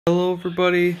Hello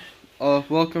everybody,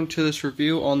 welcome to this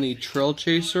review on the Trail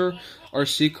Chaser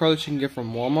RC car that you can get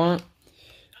from Walmart,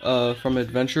 from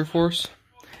Adventure Force.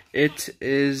 It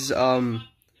is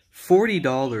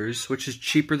 $40, which is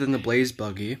cheaper than the Blaze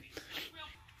Buggy.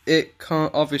 It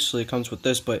obviously comes with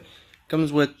this, but it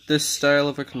comes with this style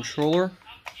of a controller.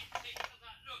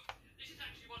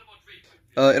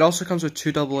 It also comes with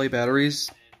two AA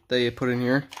batteries that you put in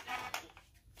here.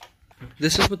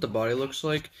 This is what the body looks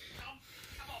like.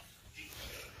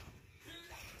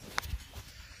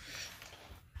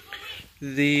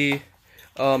 The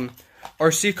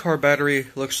RC car battery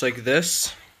looks like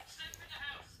this.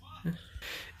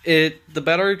 The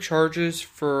battery charges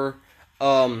for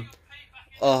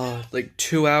like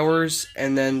 2 hours,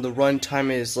 and then the run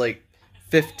time is like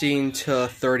 15 to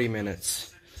 30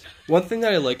 minutes. One thing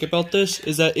that I like about this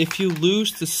is that if you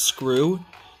lose the screw,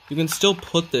 you can still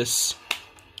put this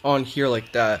on here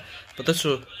like that. But that's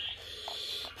what,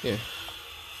 yeah.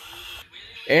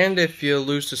 And if you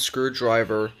lose the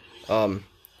screwdriver,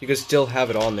 you can still have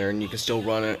it on there and you can still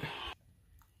run it.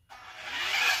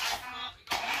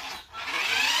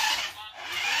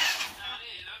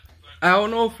 I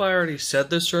don't know if I already said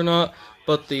this or not,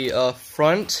 but the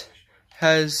front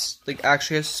actually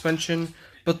has suspension,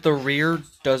 but the rear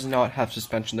does not have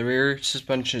suspension. The rear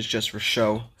suspension is just for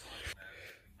show.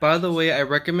 By the way, I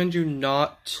recommend you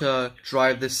not to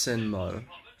drive this in mud,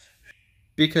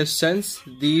 because since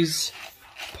these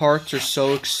parts are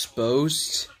so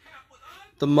exposed,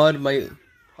 the mud might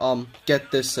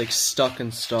get this like stuck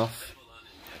and stuff.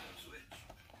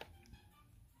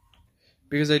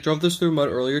 Because I drove this through mud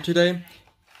earlier today,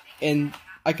 and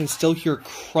I can still hear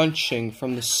crunching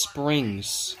from the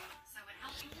springs.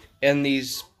 And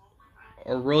these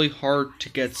are really hard to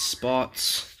get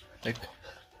spots. Like,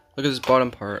 look at this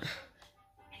bottom part.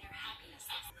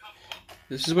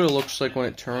 This is what it looks like when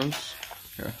it turns.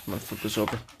 Here, I'm gonna flip this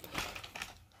over.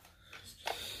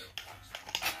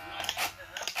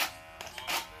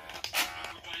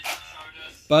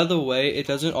 By the way, it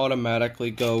doesn't automatically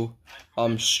go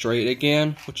straight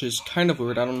again, which is kind of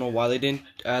weird. I don't know why they didn't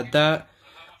add that.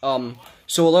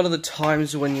 So a lot of the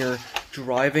times when you're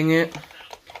driving it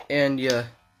and you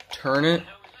turn it,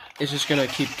 it's just gonna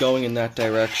keep going in that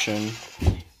direction.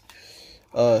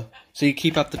 So you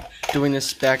keep doing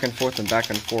this back and forth and back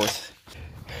and forth.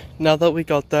 Now that we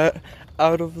got that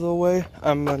out of the way,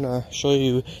 I'm gonna show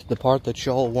you the part that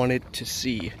y'all wanted to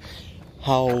see.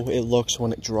 How it looks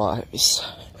when it drives.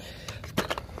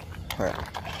 Alright.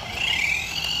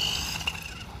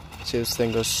 See, this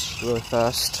thing goes really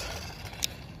fast.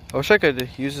 I wish I could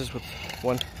use this with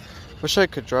wish I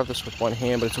could drive this with one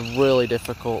hand, but it's really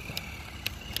difficult.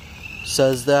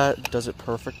 Says that, does it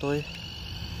perfectly.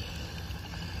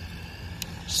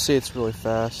 See, it's really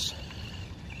fast.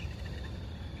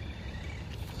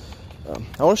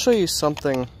 I want to show you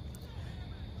something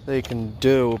they can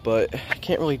do, but I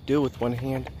can't really do with one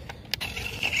hand.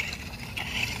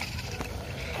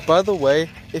 By the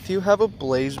way, if you have a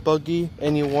Blaze Buggy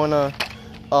and you want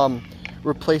to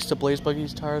replace the Blaze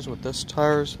Buggy's tires with this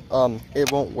tires,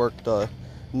 it won't work. The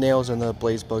nails in the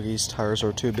Blaze Buggy's tires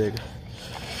are too big.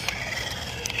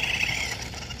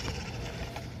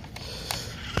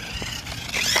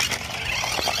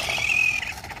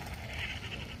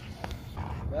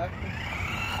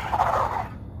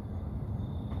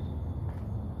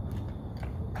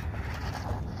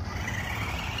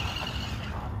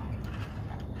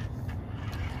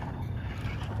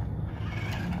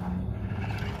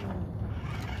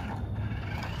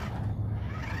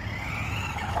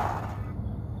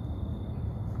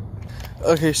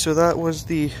 Okay, so that was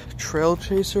the Trail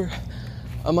Chaser.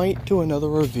 I might do another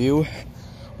review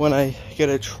when I get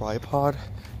a tripod,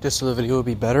 just so the video will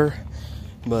be better.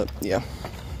 But yeah.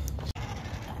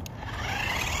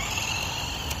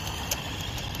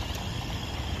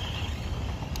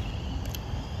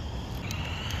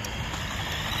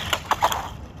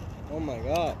 Oh my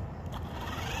god.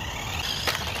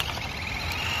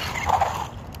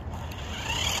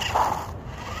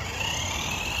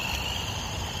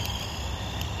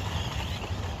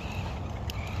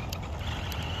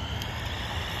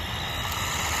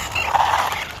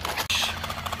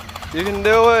 You can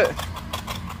do it.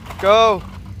 Go.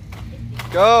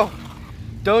 Go.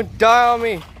 Don't die on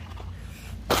me.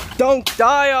 Don't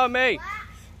die on me.